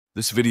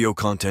This video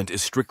content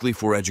is strictly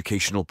for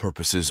educational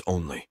purposes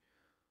only.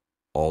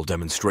 All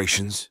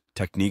demonstrations,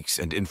 techniques,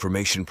 and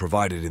information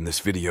provided in this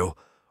video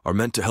are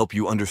meant to help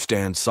you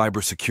understand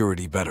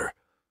cybersecurity better.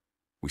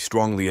 We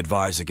strongly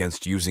advise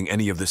against using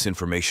any of this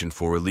information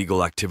for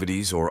illegal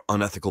activities or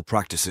unethical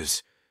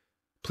practices.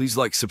 Please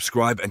like,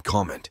 subscribe, and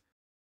comment.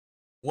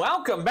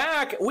 Welcome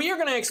back. We are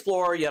going to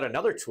explore yet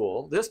another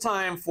tool, this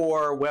time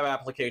for web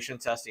application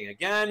testing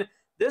again.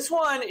 This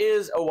one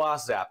is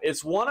OWASP ZAP.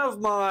 It's one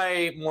of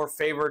my more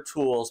favorite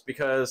tools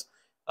because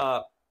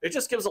it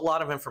just gives a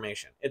lot of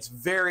information. It's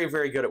very,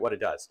 very good at what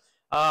it does.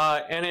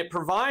 And it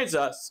provides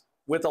us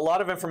with a lot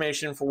of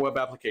information for web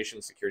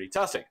application security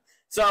testing.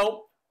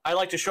 So I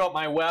like to show up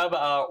my web,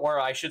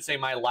 or I should say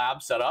my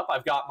lab setup.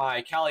 I've got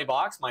my Kali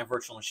box, my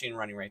virtual machine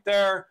running right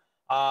there.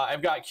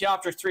 I've got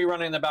Cybersecurity 3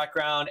 running in the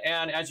background,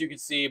 and as you can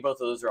see,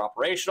 both of those are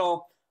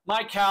operational.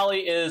 My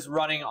Kali is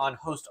running on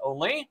host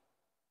only,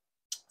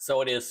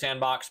 so it is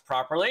sandboxed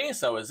properly.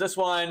 So is this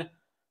one,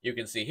 you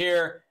can see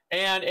here.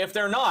 And if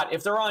they're not,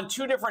 if they're on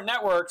two different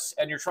networks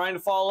and you're trying to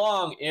follow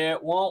along,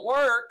 it won't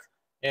work.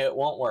 It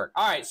won't work.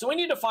 All right, so we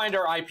need to find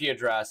our IP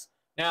address.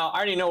 Now, I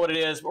already know what it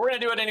is, but we're going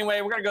to do it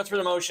anyway. We're going to go through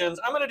the motions.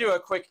 I'm going to do a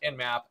quick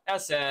nmap,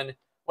 sn.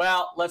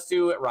 Well, let's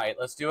do it right.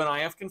 Let's do an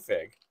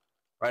ifconfig.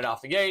 Right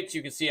off the gate,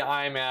 you can see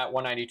I'm at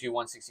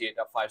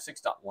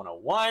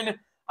 192.168.56.101.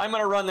 I'm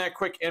going to run that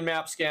quick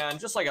nmap scan,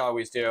 just like I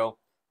always do.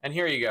 And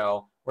here you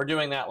go. We're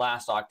doing that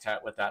last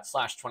octet with that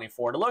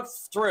 /24 to look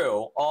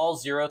through all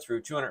 0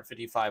 through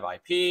 255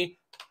 IP.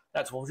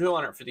 That's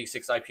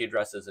 256 IP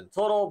addresses in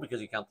total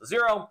because you count the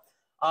 0.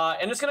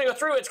 And it's going to go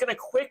through. It's going to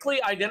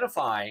quickly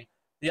identify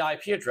the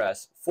IP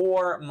address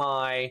for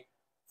my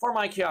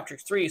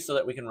Cybersecurity 3 so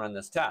that we can run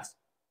this test.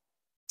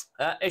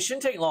 It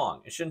shouldn't take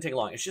long. It shouldn't take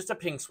long. It's just a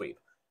ping sweep.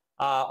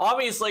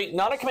 Obviously,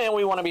 not a command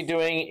we want to be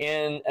doing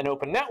in an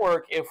open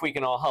network if we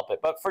can all help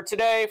it. But for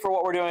today, for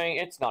what we're doing,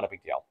 it's not a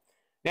big deal.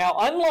 Now,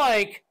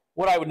 unlike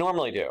what I would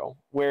normally do,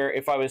 where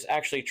if I was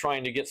actually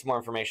trying to get some more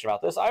information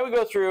about this, I would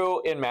go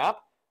through nmap,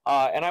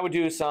 and I would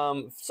do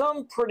some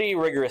pretty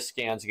rigorous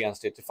scans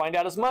against it to find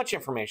out as much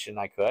information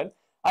I could.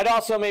 I'd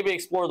also maybe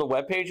explore the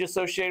web page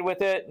associated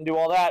with it and do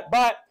all that.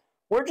 But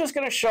we're just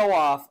going to show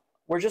off.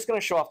 We're just going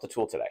to show off the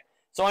tool today.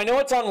 So I know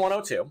it's on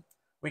 102.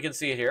 We can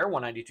see it here,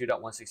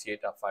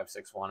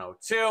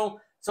 192.168.56.102.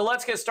 So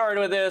let's get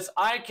started with this.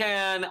 I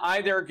can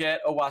either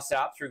get OWASP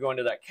ZAP through going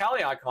to that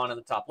Kali icon in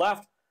the top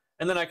left,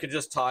 and then I could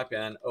just type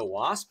in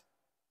OWASP.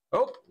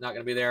 Oh, not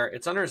going to be there.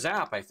 It's under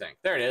ZAP, I think.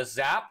 There it is,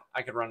 ZAP.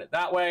 I could run it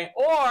that way.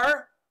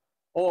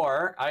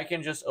 Or I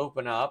can just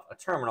open up a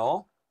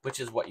terminal, which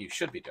is what you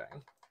should be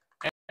doing.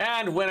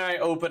 And when I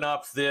open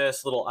up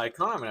this little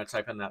icon, I'm going to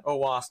type in that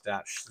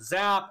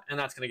OWASP-ZAP, and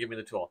that's going to give me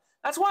the tool.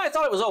 That's why I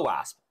thought it was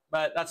OWASP,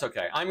 but that's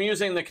okay. I'm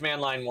using the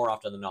command line more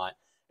often than not.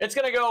 It's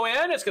going to go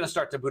in, it's going to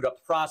start to boot up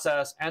the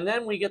process, and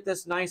then we get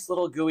this nice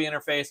little GUI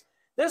interface.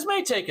 This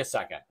may take a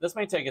second. This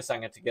may take a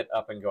second to get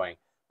up and going.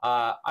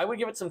 I would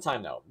give it some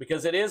time, though,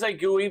 because it is a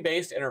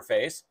GUI-based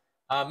interface.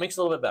 Makes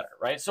it a little bit better,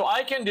 right? So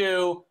I can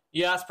do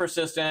yes,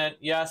 persistent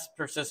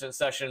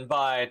session,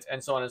 but,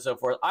 and so on and so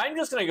forth. I'm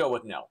just going to go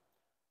with no.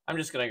 I'm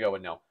just going to go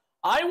with no.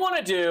 I want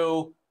to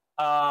do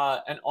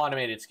an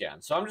automated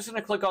scan. So I'm just going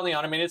to click on the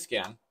automated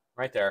scan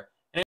right there.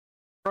 And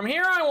from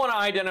here, I want to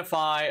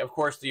identify, of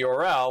course, the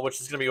URL, which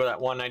is going to be that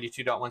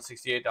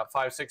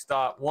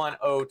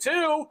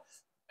 192.168.56.102.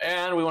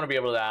 And we want to be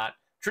able to that.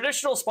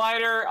 Traditional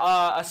spider,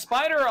 a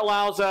spider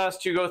allows us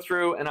to go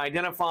through and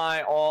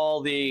identify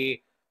all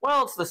the,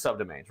 well, it's the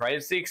subdomains, right?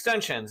 It's the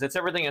extensions. It's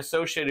everything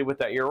associated with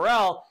that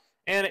URL.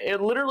 And it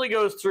literally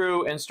goes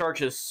through and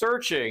starts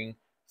searching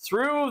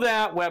through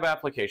that web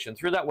application,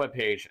 through that web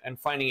page, and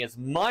finding as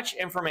much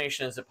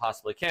information as it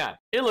possibly can.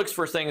 It looks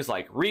for things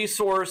like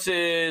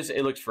resources.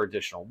 It looks for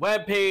additional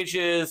web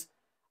pages.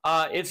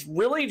 It's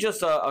really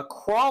just a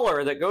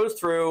crawler that goes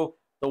through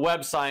the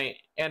website,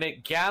 and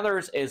it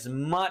gathers as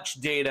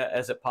much data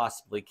as it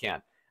possibly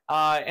can.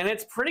 And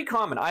it's pretty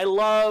common. I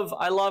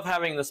love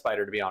having the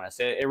spider, to be honest.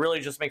 It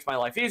really just makes my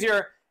life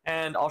easier,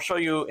 and I'll show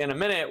you in a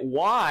minute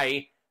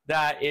why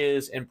that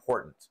is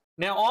important.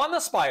 Now on the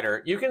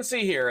spider, you can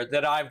see here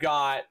that I've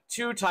got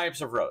two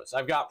types of rows.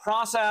 I've got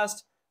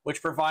processed,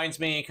 which provides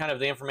me kind of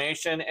the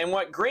information. And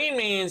what green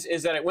means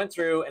is that it went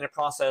through and it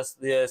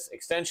processed this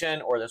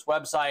extension or this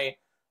website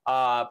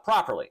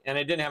properly, and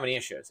it didn't have any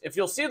issues. If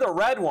you'll see the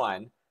red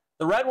one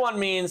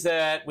means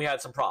that we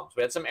had some problems.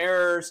 We had some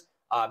errors.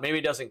 Maybe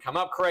it doesn't come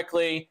up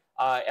correctly.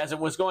 As it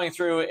was going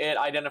through, it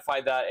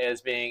identified that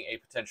as being a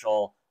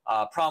potential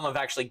problem of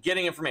actually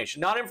getting information.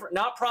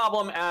 Not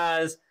problem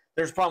as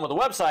there's a problem with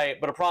the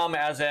website, but a problem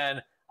as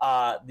in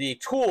the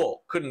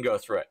tool couldn't go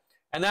through it.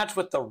 And that's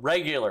with the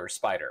regular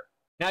spider.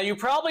 Now, you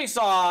probably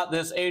saw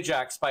this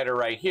Ajax spider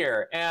right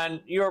here, and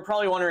you're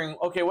probably wondering,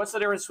 okay, what's the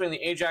difference between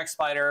the Ajax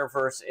spider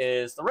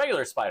versus the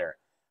regular spider?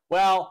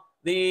 Well,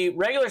 the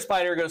regular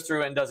spider goes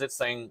through and does its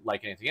thing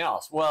like anything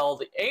else. Well,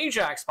 the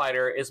Ajax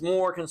spider is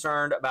more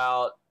concerned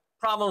about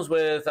problems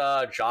with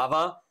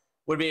Java,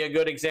 would be a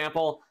good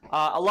example.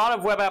 A lot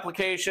of web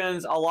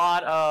applications, a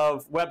lot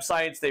of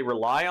websites, they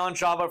rely on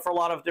Java for a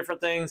lot of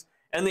different things.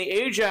 And the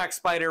Ajax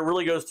spider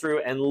really goes through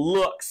and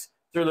looks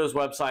through those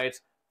websites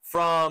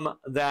from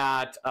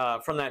that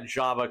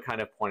Java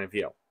kind of point of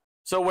view.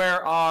 So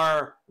where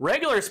our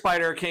regular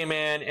spider came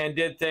in and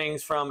did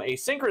things from a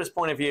synchronous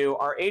point of view,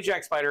 our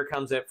Ajax spider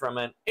comes in from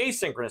an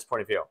asynchronous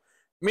point of view,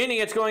 meaning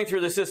it's going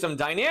through the system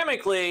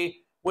dynamically,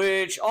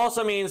 which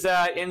also means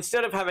that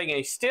instead of having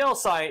a stale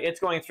site, it's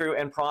going through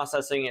and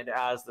processing it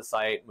as the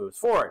site moves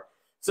forward.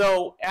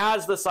 So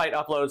as the site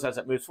uploads, as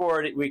it moves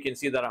forward, we can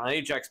see that on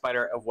Ajax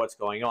spider of what's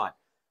going on.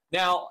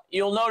 Now,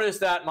 you'll notice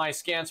that my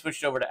scan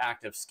switched over to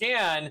active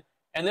scan,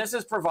 and this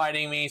is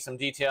providing me some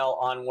detail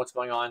on what's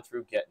going on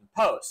through get and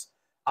post.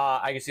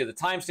 I can see the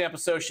timestamp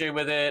associated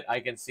with it. I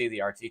can see the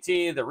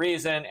RTT, the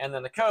reason, and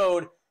then the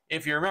code.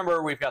 If you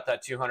remember, we've got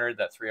that 200,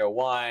 that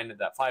 301,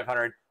 that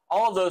 500.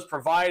 All of those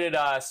provided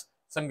us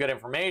some good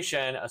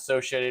information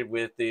associated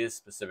with this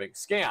specific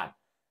scan.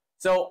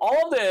 So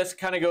all of this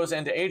kind of goes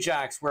into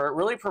Ajax, where it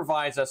really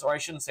provides us, or I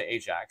shouldn't say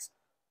Ajax,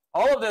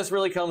 all of this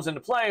really comes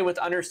into play with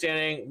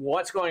understanding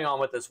what's going on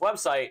with this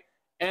website,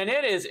 and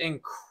it is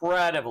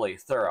incredibly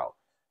thorough.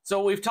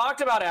 So we've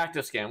talked about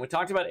ActiveScan, we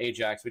talked about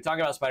Ajax, we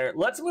talked about Spider.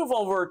 Let's move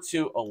over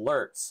to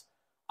alerts.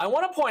 I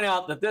want to point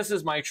out that this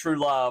is my true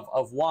love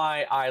of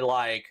why I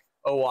like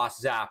OWASP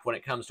ZAP when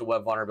it comes to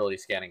web vulnerability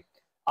scanning.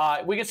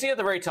 We can see at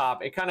the very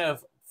top, it kind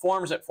of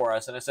forms it for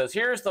us, and it says,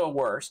 here's the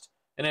worst,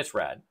 and it's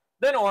red,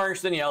 then orange,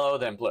 then yellow,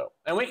 then blue.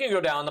 And we can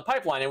go down the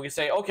pipeline, and we can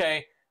say,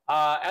 okay,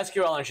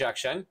 SQL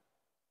injection.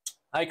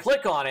 I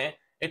click on it,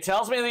 it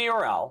tells me the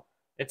URL,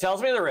 it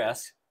tells me the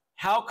risk,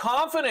 how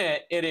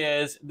confident it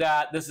is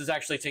that this is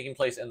actually taking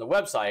place in the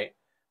website,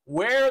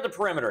 where the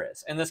perimeter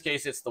is. In this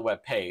case, it's the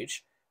web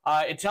page.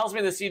 It tells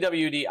me the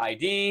CWD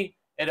ID.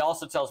 It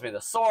also tells me the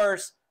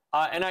source.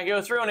 And I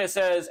go through and it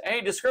says,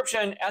 hey,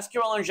 description,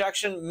 SQL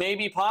injection may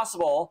be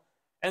possible.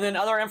 And then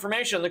other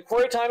information, the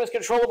query time is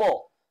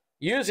controllable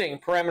using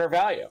parameter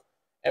value,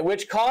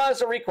 which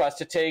caused a request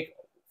to take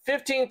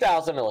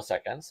 15,000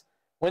 milliseconds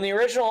when the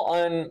original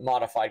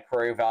unmodified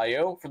query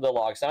value for the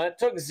log summit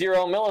took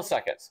 0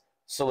 milliseconds.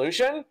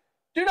 Solution,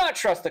 do not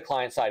trust the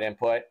client-side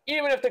input,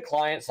 even if the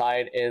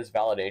client-side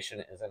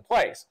validation is in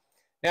place.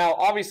 Now,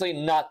 obviously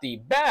not the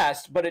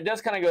best, but it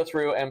does kind of go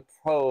through and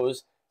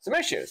pose some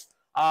issues.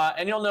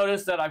 And you'll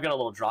notice that I've got a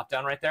little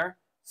drop-down right there.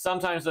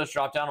 Sometimes those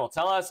drop-down will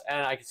tell us,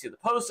 and I can see the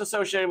post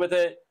associated with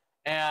it,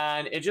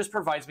 and it just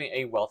provides me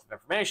a wealth of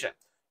information.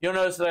 You'll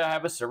notice that I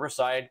have a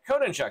server-side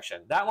code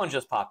injection. That one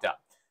just popped up.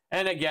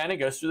 And again, it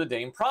goes through the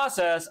same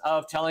process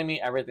of telling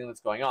me everything that's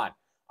going on.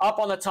 Up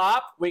on the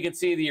top, we can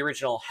see the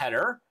original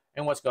header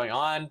and what's going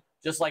on,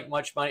 just like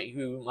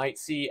you might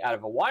see out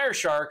of a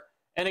Wireshark,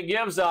 and it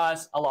gives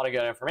us a lot of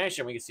good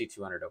information. We can see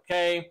 200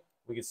 OK,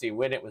 we can see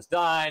when it was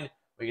done,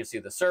 we can see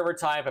the server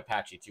type,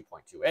 Apache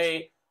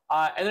 2.28,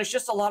 and there's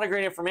just a lot of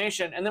great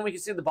information. And then we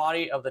can see the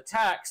body of the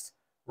text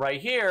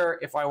right here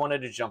if I wanted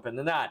to jump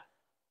into that.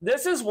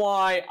 This is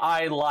why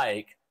I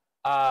like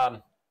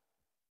OWASP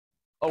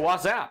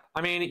ZAP. I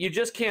mean, you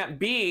just can't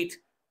beat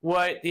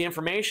what the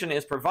information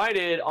is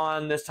provided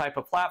on this type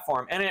of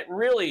platform, and it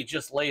really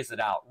just lays it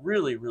out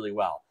really, really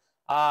well.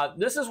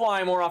 This is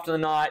why more often than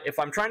not, if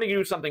I'm trying to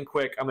do something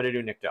quick, I'm going to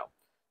do Nikto.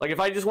 Like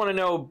if I just want to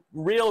know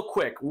real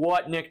quick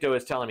what Nikto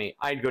is telling me,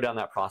 I'd go down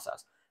that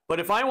process. But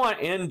if I want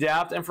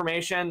in-depth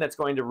information that's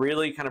going to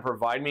really kind of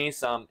provide me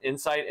some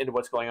insight into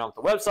what's going on with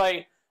the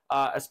website,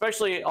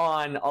 especially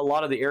on a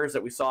lot of the errors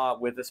that we saw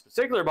with this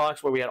particular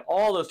box where we had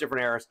all those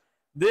different errors,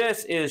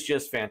 this is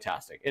just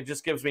fantastic. It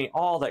just gives me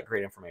all that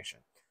great information.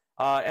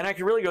 And I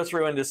can really go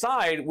through and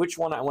decide which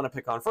one I want to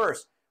pick on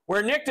first.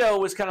 Where Nikto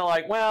was kind of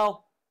like,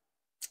 well,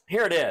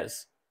 here it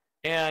is,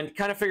 and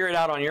kind of figure it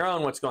out on your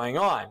own what's going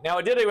on. Now,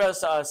 it did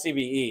address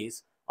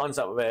CVEs on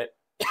some of it,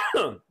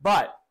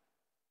 but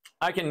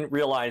I can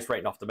realize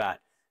right off the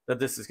bat that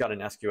this has got an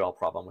SQL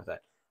problem with it.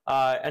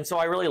 And so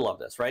I really love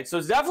this, right? So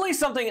it's definitely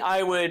something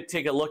I would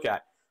take a look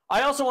at.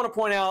 I also want to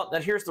point out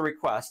that here's the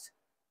request,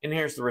 and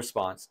here's the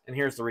response, and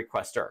here's the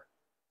requester.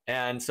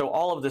 And so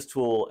all of this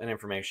tool and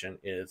information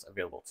is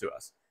available to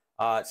us.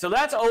 So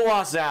that's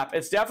OWASP ZAP.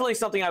 It's definitely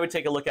something I would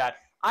take a look at.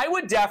 I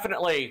would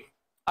definitely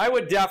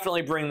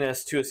bring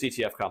this to a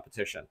CTF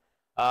competition.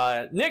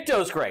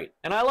 Nikto's great,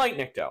 and I like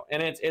Nikto,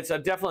 and it's a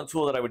definite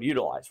tool that I would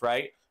utilize,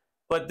 right?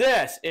 But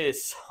this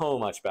is so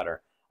much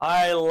better.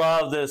 I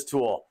love this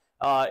tool.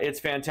 It's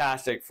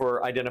fantastic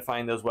for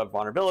identifying those web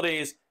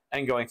vulnerabilities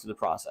and going through the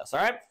process,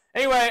 all right?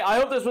 Anyway, I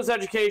hope this was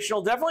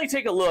educational. Definitely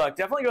take a look.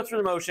 Definitely go through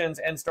the motions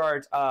and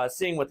start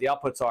seeing what the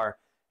outputs are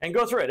and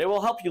go through it. It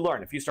will help you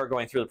learn if you start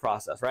going through the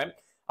process, right?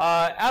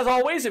 As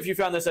always, if you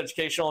found this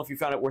educational, if you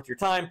found it worth your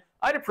time,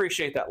 I'd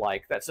appreciate that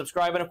like, that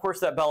subscribe, and of course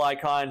that bell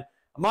icon.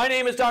 My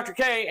name is Dr.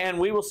 K, and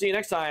we will see you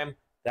next time.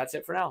 That's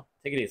it for now.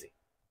 Take it easy.